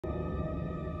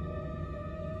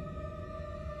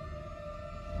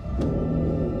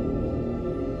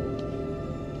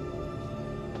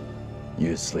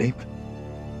You asleep?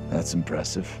 That's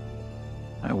impressive.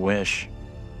 I wish.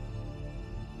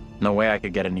 No way I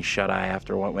could get any shut-eye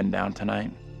after what went down tonight.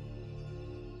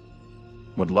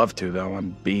 Would love to, though.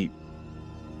 I'm beat.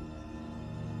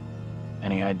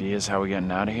 Any ideas how we're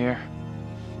getting out of here?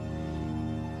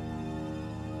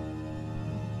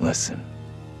 Listen.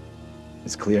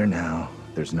 It's clear now.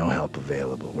 There's no help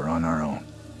available. We're on our own.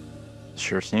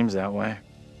 Sure seems that way.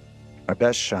 Our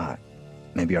best shot,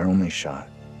 maybe our only shot,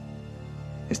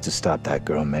 is to stop that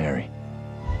girl, Mary.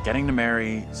 Getting to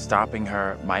Mary, stopping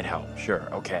her, might help. Sure,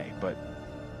 okay. But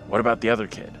what about the other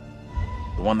kid?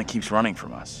 The one that keeps running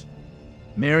from us?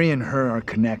 Mary and her are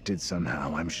connected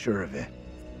somehow, I'm sure of it.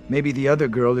 Maybe the other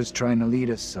girl is trying to lead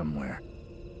us somewhere.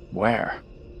 Where?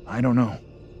 I don't know.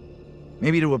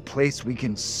 Maybe to a place we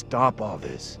can stop all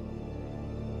this.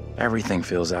 Everything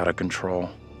feels out of control.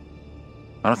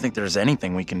 I don't think there's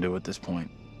anything we can do at this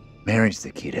point. Mary's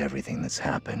the key to everything that's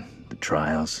happened. The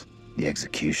trials, the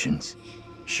executions.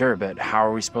 Sure, but how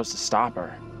are we supposed to stop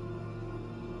her?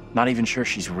 Not even sure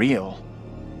she's real.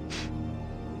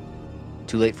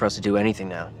 Too late for us to do anything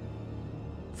now.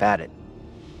 We've had it.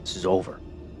 This is over.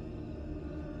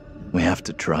 We have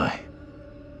to try.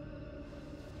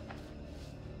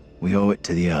 We owe it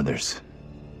to the others.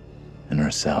 And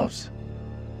ourselves.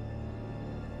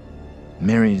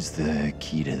 Mary's the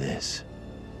key to this.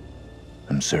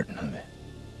 I'm certain of it.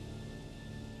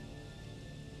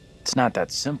 It's not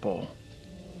that simple.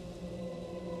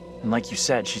 And like you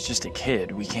said, she's just a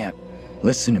kid. We can't...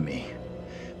 Listen to me.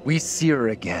 We see her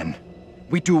again.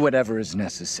 We do whatever is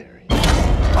necessary.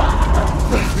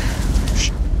 Shh.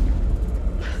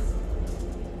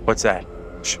 What's that?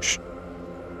 Shh, shh.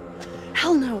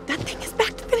 Hell no, that thing is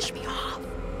back to finish me off.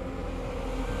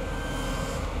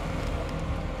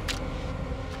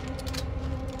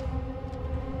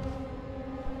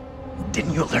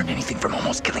 Didn't you learn anything from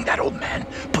almost killing that old man?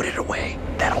 Put it away.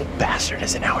 That old bastard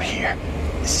isn't out here.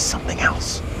 This is something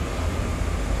else.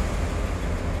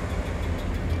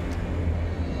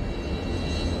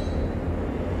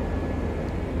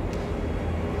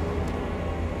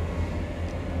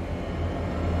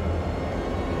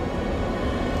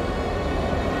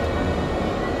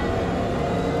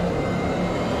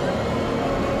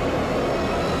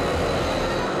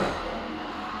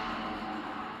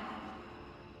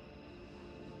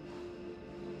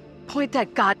 Point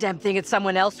that goddamn thing at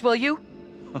someone else, will you?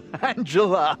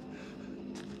 Angela!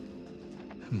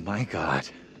 My God.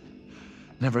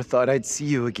 Never thought I'd see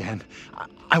you again.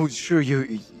 I was sure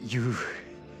you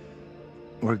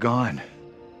were gone.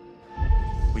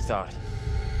 We thought...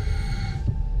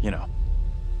 You know.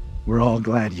 We're all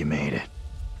glad you made it.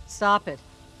 Stop it.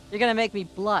 You're gonna make me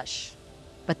blush.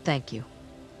 But thank you.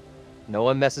 No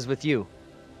one messes with you.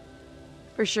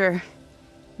 For sure.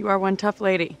 You are one tough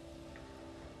lady.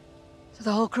 So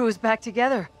the whole crew is back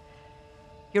together.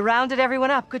 You rounded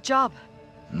everyone up. Good job.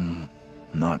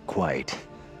 Not quite.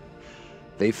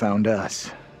 They found us.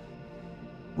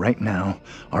 Right now,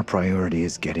 our priority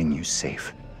is getting you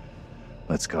safe.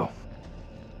 Let's go.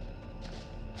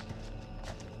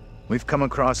 We've come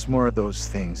across more of those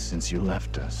things since you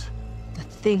left us. The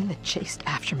thing that chased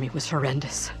after me was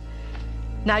horrendous.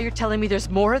 Now you're telling me there's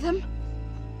more of them?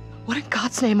 What in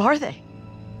God's name are they?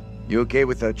 You okay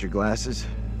without your glasses?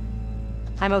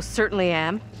 I most certainly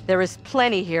am. There is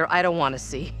plenty here I don't want to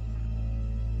see.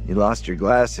 You lost your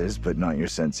glasses, but not your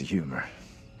sense of humor.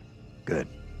 Good.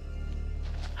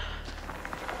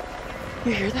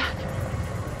 You hear that?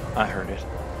 I heard it.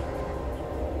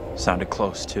 Sounded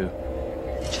close, too.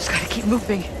 Just gotta keep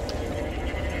moving.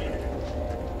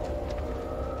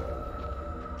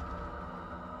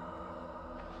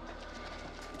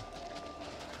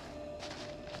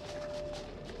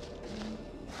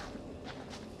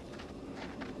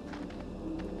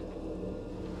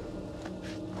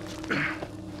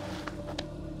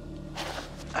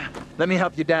 Let me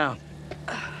help you down.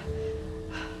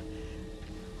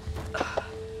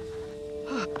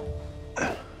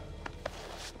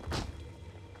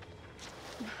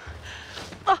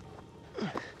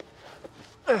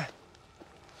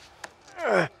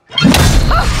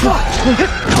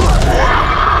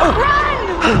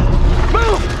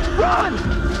 Move! Run!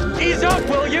 Ease up,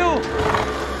 will you?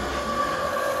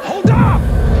 Hold up!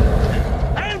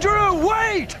 Andrew,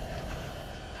 wait!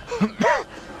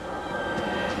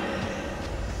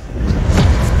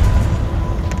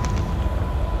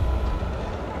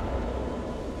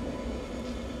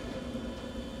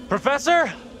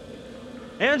 Professor?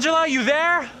 Angela, you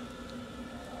there?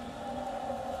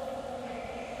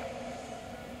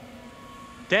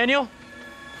 Daniel?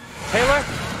 Taylor?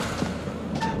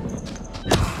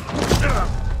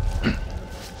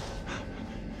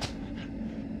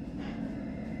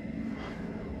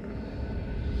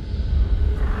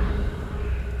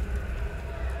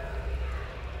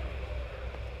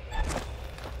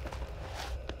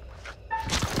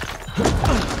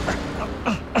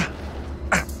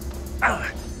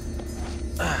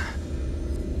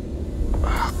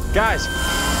 Guys!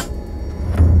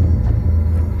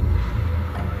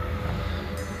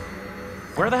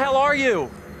 Where the hell are you?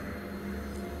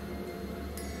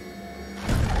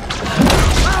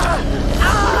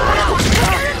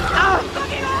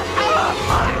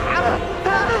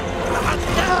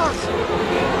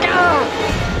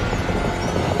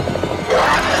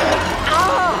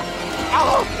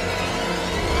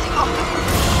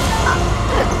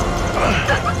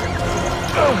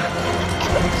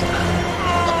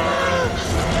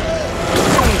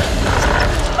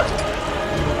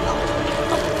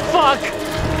 Fuck!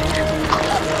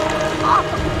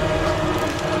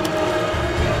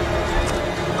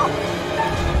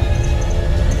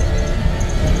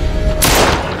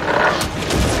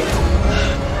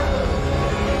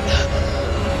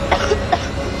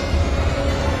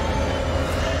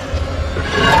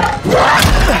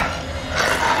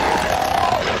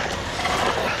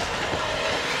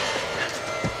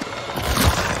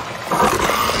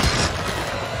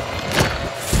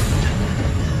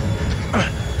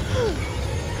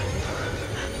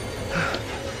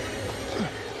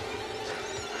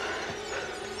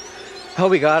 How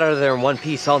we got out of there in one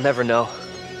piece, I'll never know.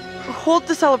 Hold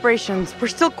the celebrations. We're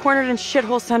still cornered in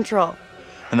Shithole Central.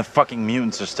 And the fucking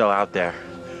mutants are still out there.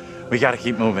 We gotta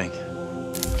keep moving.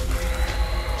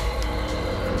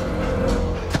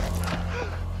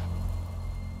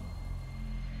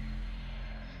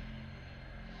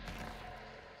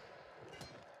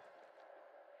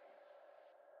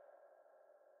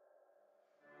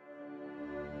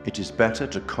 It is better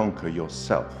to conquer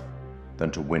yourself than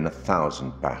to win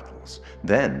 1,000 battles.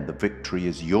 Then the victory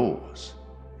is yours.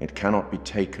 It cannot be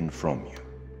taken from you.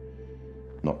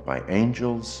 Not by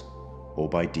angels or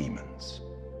by demons.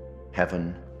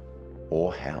 Heaven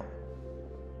or hell.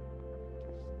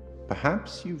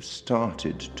 Perhaps you've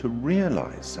started to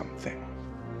realize something.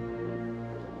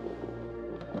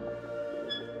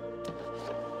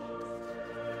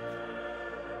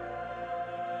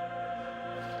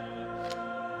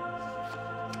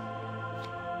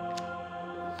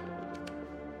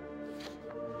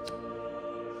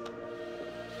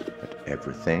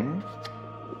 Everything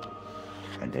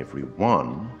and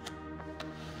everyone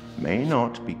may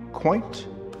not be quite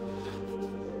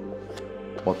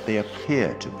what they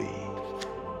appear to be.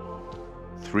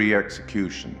 3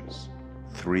 executions,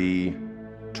 3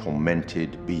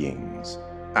 tormented beings,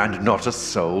 and not a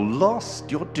soul lost.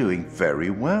 You're doing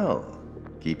very well.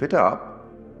 Keep it up.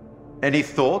 Any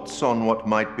thoughts on what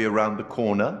might be around the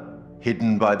corner,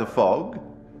 hidden by the fog?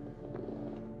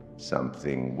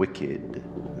 Something wicked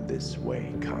this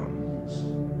way comes.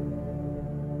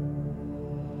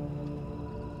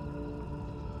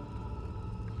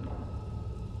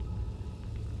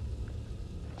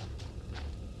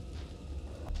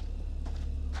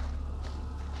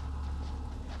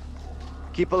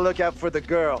 Keep a lookout for the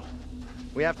girl.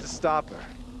 We have to stop her.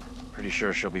 Pretty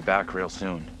sure she'll be back real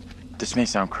soon. This may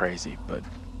sound crazy, but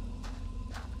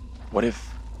what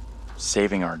if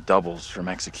saving our doubles from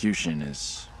execution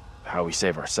is how we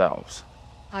save ourselves?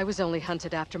 I was only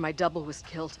hunted after my double was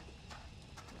killed.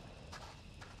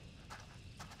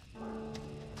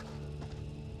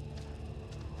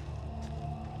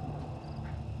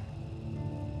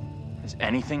 Is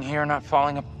anything here not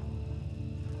falling apart?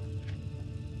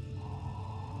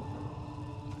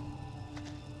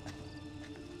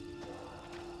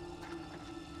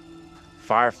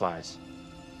 Fireflies.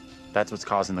 That's what's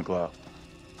causing the glow.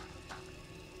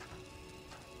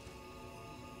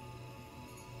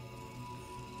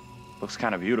 Looks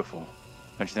kind of beautiful,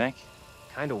 don't you think?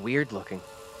 Kinda weird looking.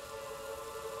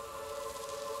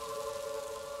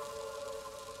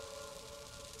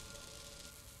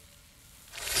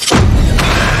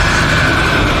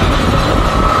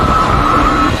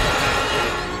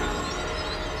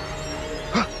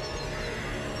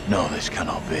 No, this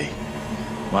cannot be.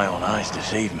 My own eyes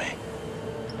deceive me.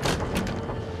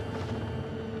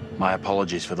 My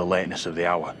apologies for the lateness of the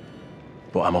hour,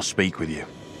 but I must speak with you.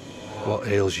 What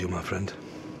ails you, my friend?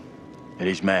 It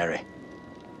is Mary.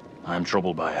 I am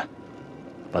troubled by her,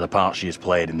 by the part she has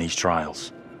played in these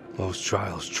trials. Those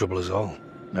trials trouble us all.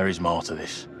 There is more to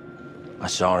this. I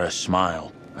saw her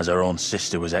smile as her own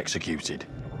sister was executed.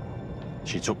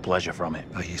 She took pleasure from it.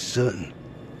 Are you certain?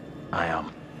 I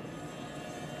am.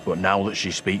 But now that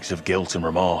she speaks of guilt and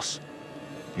remorse,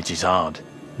 it is hard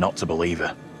not to believe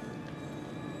her.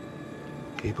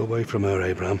 Keep away from her,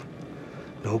 Abraham.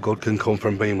 No good can come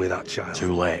from being with that child.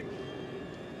 Too late.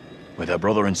 With her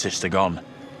brother and sister gone,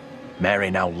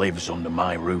 Mary now lives under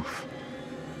my roof.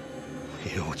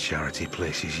 Your charity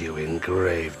places you in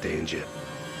grave danger.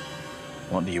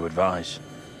 What do you advise?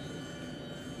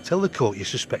 Tell the court you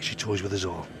suspect she toys with us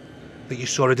all. that you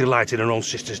saw her delight in her own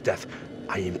sister's death.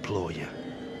 I implore you.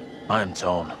 I am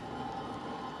torn.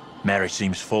 Mary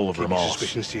seems full of Keep your remorse.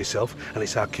 suspicions to yourself, and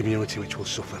it's our community which will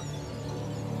suffer.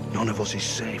 None of us is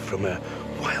safe from her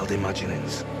wild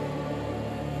imaginings.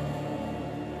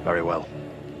 Very well.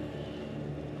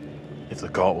 If the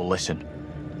court will listen,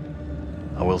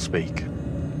 I will speak.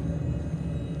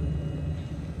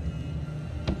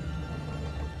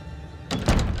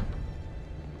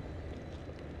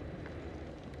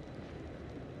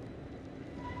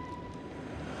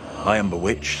 I am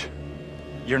bewitched.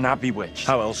 You're not bewitched.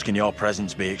 How else can your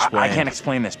presence be explained? I can't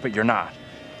explain this, but you're not.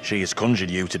 She has conjured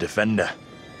you to defend her.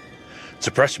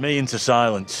 To press me into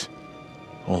silence.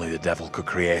 Only the devil could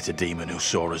create a demon who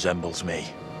so resembles me.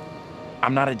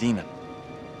 I'm not a demon.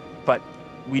 But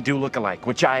we do look alike,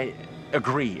 which I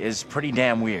agree is pretty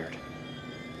damn weird.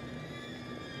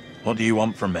 What do you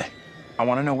want from me? I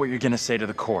want to know what you're gonna say to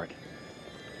the court.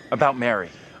 About Mary.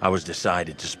 I was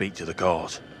decided to speak to the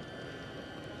court.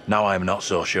 Now I am not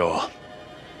so sure.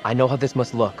 I know how this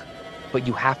must look, but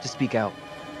you have to speak out.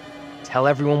 Tell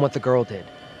everyone what the girl did,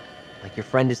 like your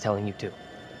friend is telling you to.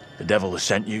 The devil has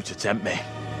sent you to tempt me.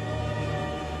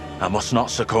 I must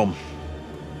not succumb.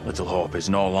 Little Hope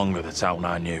is no longer the town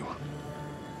I knew.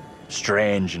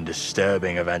 Strange and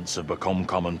disturbing events have become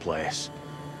commonplace.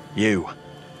 You,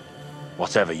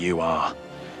 whatever you are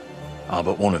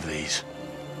but one of these.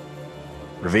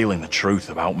 Revealing the truth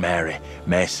about Mary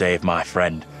may save my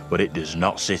friend, but it does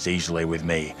not sit easily with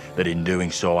me that in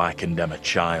doing so I condemn a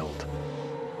child.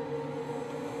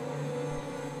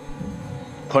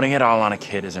 Putting it all on a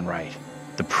kid isn't right.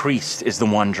 The priest is the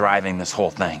one driving this whole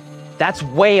thing. That's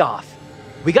way off.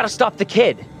 We gotta stop the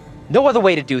kid. No other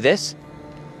way to do this.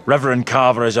 Reverend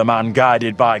Carver is a man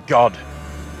guided by God.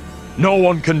 No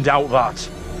one can doubt that.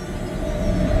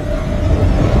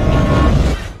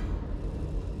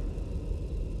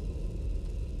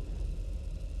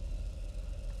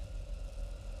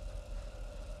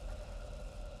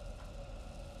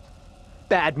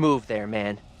 Bad move there,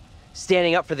 man.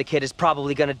 Standing up for the kid is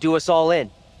probably gonna do us all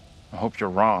in. I hope you're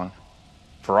wrong.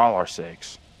 For all our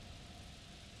sakes.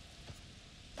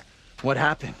 What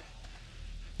happened?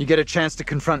 You get a chance to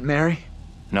confront Mary?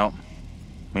 No.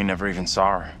 We never even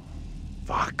saw her.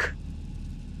 Fuck.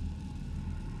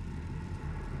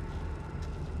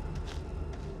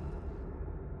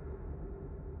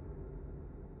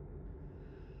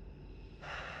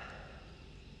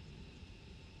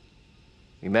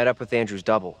 We met up with Andrew's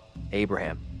double,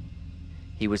 Abraham.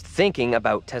 He was thinking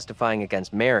about testifying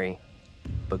against Mary,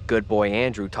 but good boy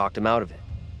Andrew talked him out of it.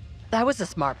 That was a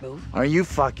smart move. Are you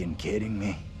fucking kidding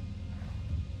me?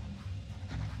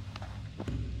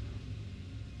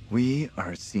 We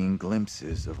are seeing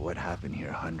glimpses of what happened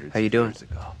here hundreds of years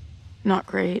ago. Not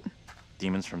great.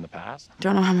 Demons from the past?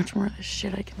 Don't know how much more of this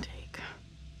shit I can take.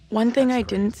 One thing I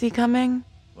didn't see coming,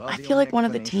 I feel like one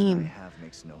of the team.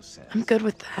 I'm good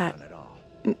with that.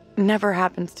 Never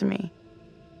happens to me.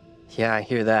 Yeah, I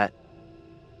hear that.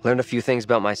 Learned a few things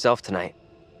about myself tonight.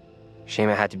 Shame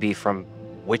it had to be from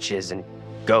witches and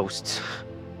ghosts.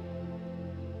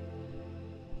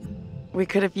 We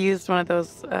could have used one of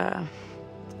those,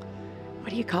 what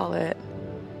do you call it?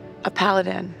 A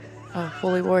paladin, a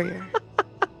holy warrior.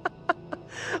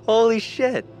 Holy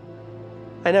shit.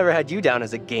 I never had you down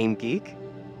as a game geek.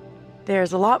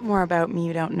 There's a lot more about me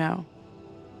you don't know.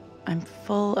 I'm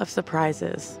full of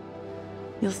surprises.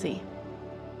 You'll see.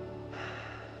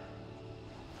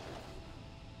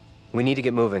 We need to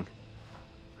get moving.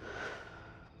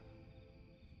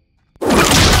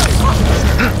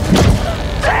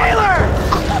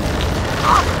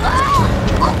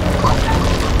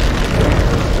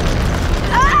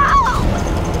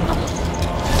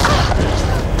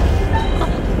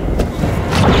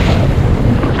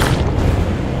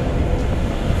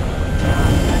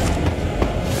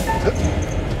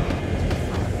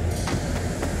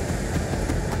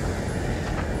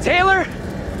 Taylor!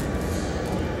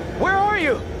 Where are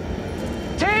you?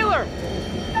 Taylor!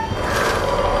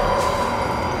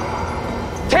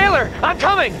 Taylor, I'm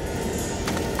coming!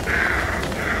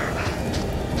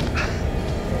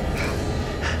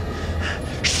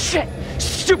 Shit!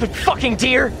 Stupid fucking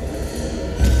deer!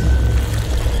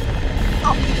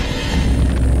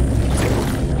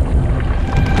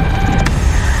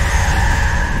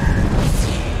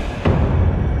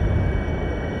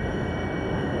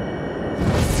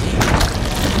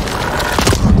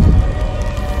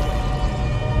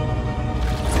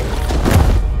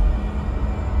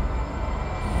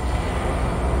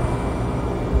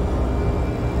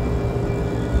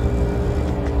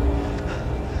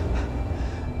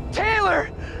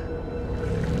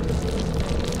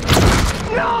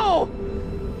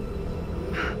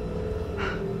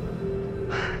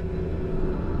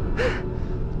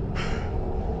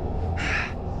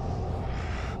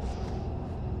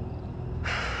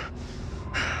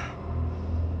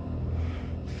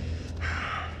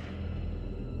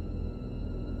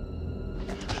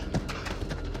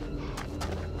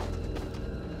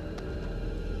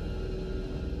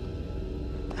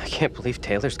 can't believe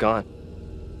Taylor's gone.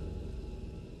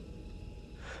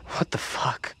 What the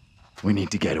fuck? We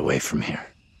need to get away from here.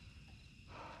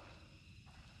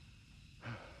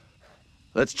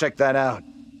 Let's check that out.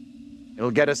 It'll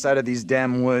get us out of these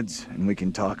damn woods, and we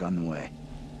can talk on the way.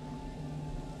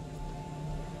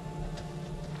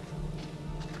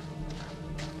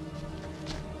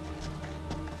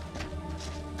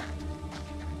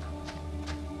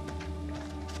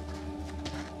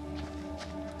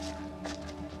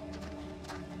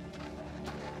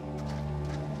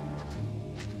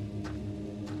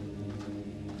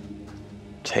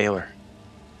 Taylor.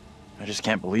 I just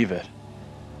can't believe it.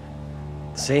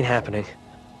 This ain't happening.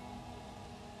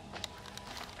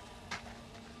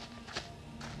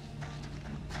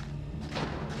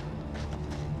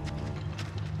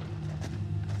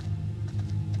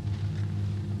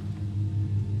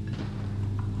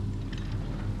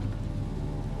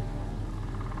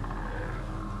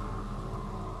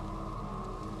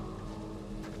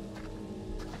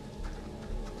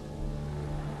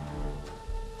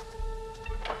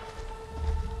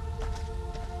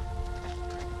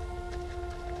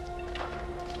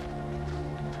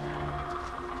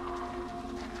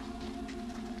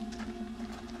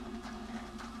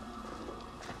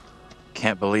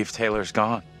 Can't believe Taylor's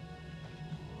gone.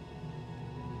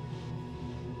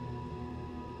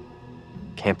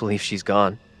 Can't believe she's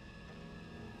gone.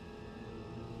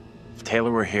 If Taylor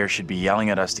were here, she'd be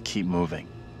yelling at us to keep moving.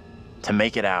 To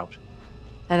make it out.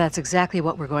 And that's exactly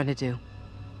what we're going to do.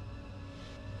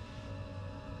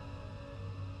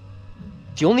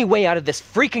 The only way out of this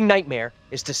freaking nightmare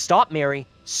is to stop Mary,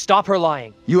 stop her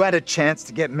lying. You had a chance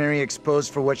to get Mary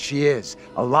exposed for what she is.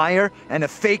 A liar and a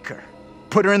faker.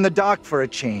 Put her in the dock for a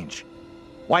change.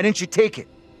 Why didn't you take it?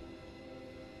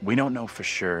 We don't know for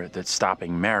sure that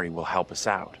stopping Mary will help us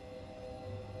out.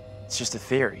 It's just a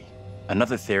theory.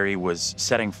 Another theory was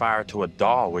setting fire to a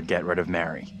doll would get rid of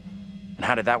Mary. And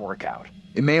how did that work out?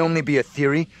 It may only be a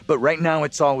theory, but right now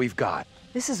it's all we've got.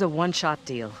 This is a one-shot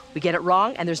deal. We get it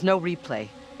wrong, and there's no replay.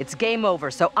 It's game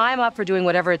over, so I'm up for doing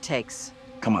whatever it takes.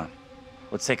 Come on,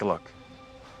 let's take a look.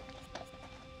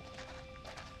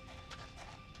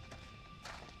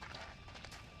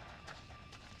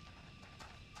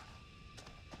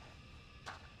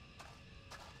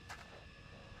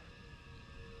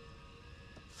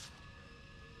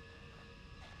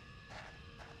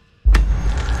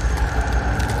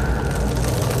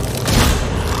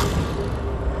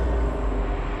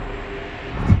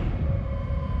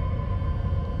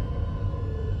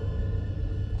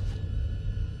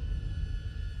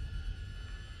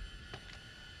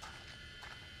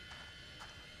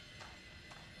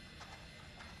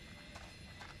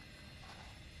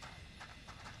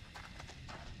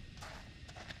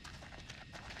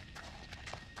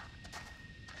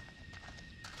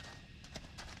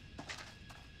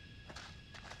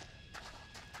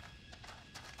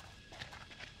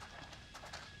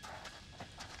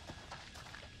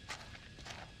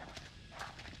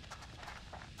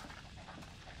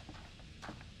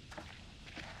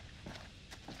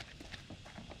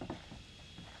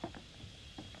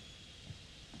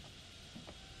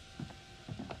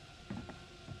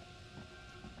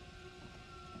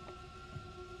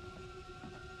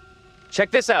 Check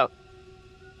this out.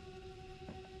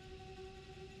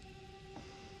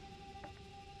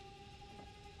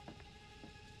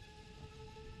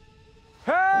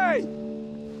 Hey!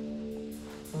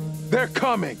 They're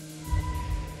coming.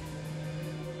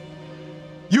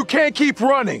 You can't keep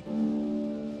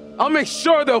running. I'll make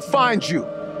sure they'll find you.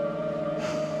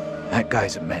 That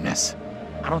guy's a menace.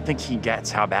 I don't think he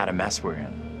gets how bad a mess we're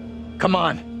in. Come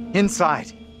on,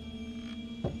 inside.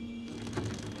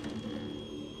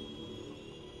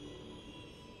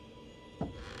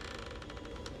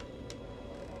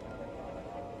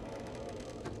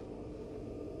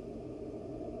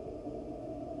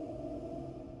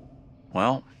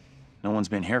 Well, no one's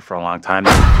been here for a long time.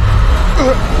 Now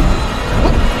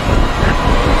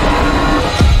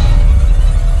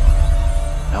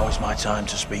is my time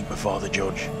to speak before the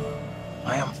judge.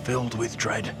 I am filled with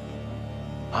dread.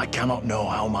 I cannot know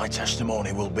how my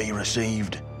testimony will be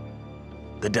received.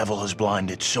 The devil has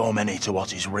blinded so many to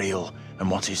what is real and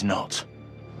what is not.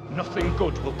 Nothing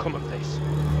good will come of this.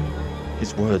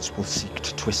 His words will seek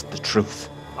to twist the truth.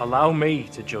 Allow me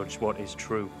to judge what is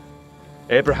true.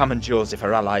 Abraham and Joseph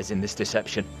are allies in this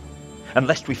deception. And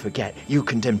lest we forget, you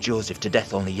condemned Joseph to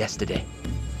death only yesterday.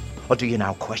 Or do you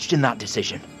now question that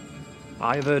decision?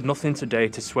 I have heard nothing today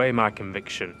to sway my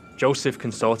conviction. Joseph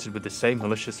consorted with the same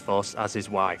malicious force as his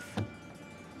wife.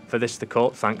 For this the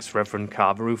court thanks Reverend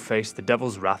Carver, who faced the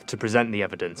devil's wrath to present the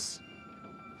evidence.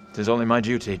 'Tis only my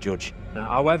duty, Judge.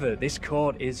 However, this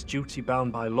court is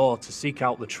duty-bound by law to seek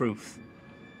out the truth.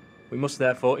 We must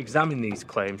therefore examine these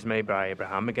claims made by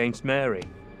Abraham against Mary.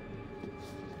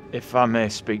 If I may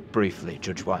speak briefly,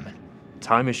 Judge Wyman.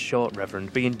 Time is short,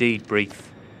 Reverend. Be indeed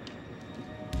brief.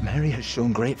 Mary has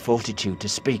shown great fortitude to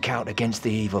speak out against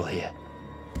the evil here.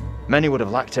 Many would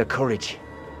have lacked her courage.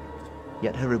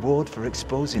 Yet her reward for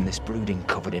exposing this brooding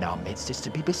covered in our midst is to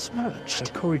be besmirched.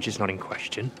 Her courage is not in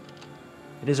question.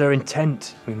 It is her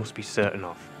intent we must be certain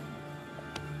of.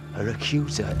 Her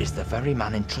accuser is the very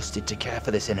man entrusted to care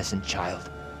for this innocent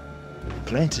child.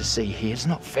 Plain to see he is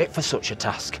not fit for such a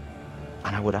task,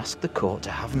 and I would ask the court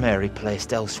to have Mary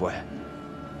placed elsewhere.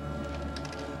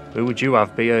 Who would you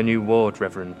have be her new ward,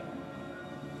 Reverend?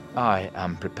 I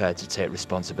am prepared to take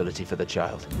responsibility for the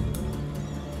child,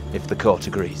 if the court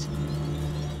agrees.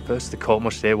 First, the court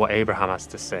must hear what Abraham has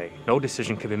to say. No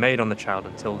decision can be made on the child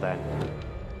until then.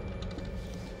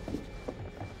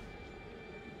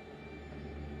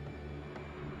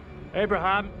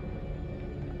 Abraham!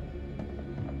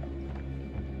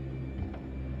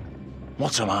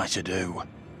 What am I to do?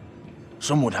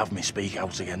 Some would have me speak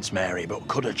out against Mary, but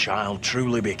could a child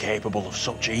truly be capable of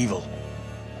such evil?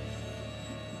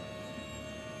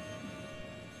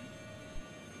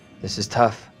 This is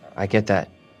tough. I get that.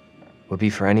 Would be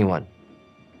for anyone.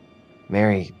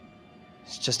 Mary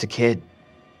is just a kid.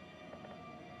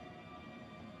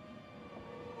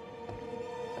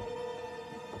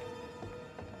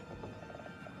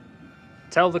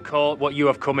 Tell the court what you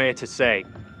have come here to say.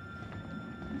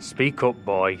 Speak up,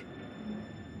 boy.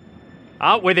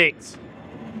 Out with it!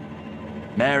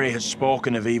 Mary has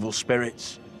spoken of evil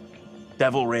spirits,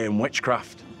 devilry and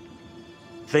witchcraft.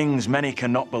 Things many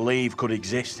cannot believe could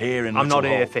exist here in I'm Little not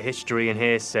here Hope. for history and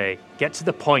hearsay. Get to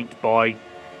the point, boy.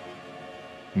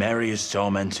 Mary is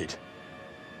tormented.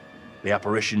 The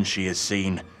apparitions she has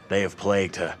seen, they have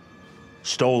plagued her,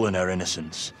 stolen her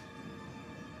innocence.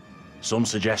 Some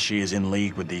suggest she is in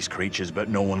league with these creatures, but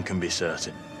no one can be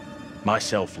certain.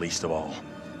 Myself least of all.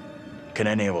 Can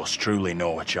any of us truly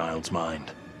know a child's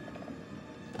mind?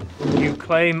 You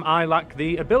claim I lack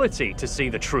the ability to see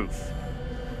the truth.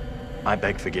 I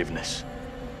beg forgiveness.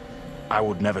 I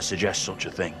would never suggest such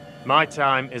a thing. My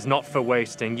time is not for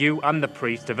wasting. You and the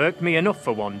priest have irked me enough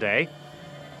for one day.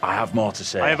 I have more to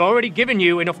say. I have already given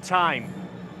you enough time.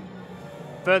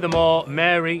 Furthermore,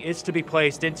 Mary is to be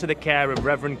placed into the care of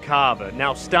Reverend Carver.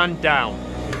 Now stand down.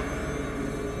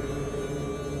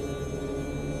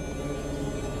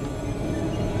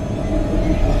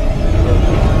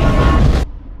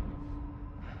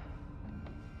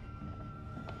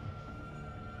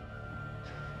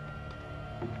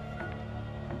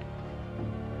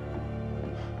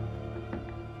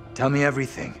 Tell me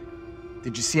everything.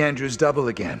 Did you see Andrew's double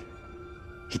again?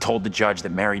 He told the judge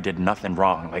that Mary did nothing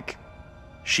wrong, like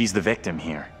she's the victim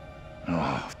here.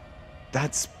 Oh,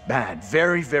 that's bad.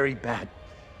 Very, very bad.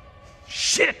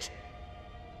 Shit!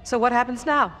 So what happens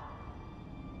now?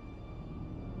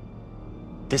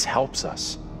 This helps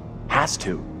us. Has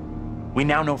to. We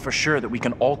now know for sure that we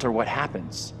can alter what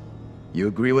happens. You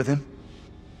agree with him?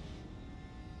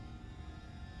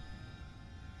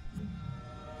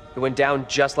 It went down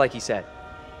just like he said.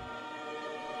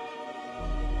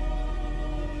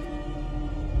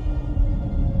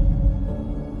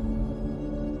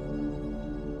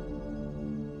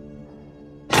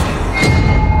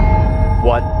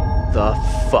 What the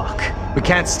fuck? We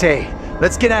can't stay.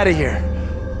 Let's get out of here.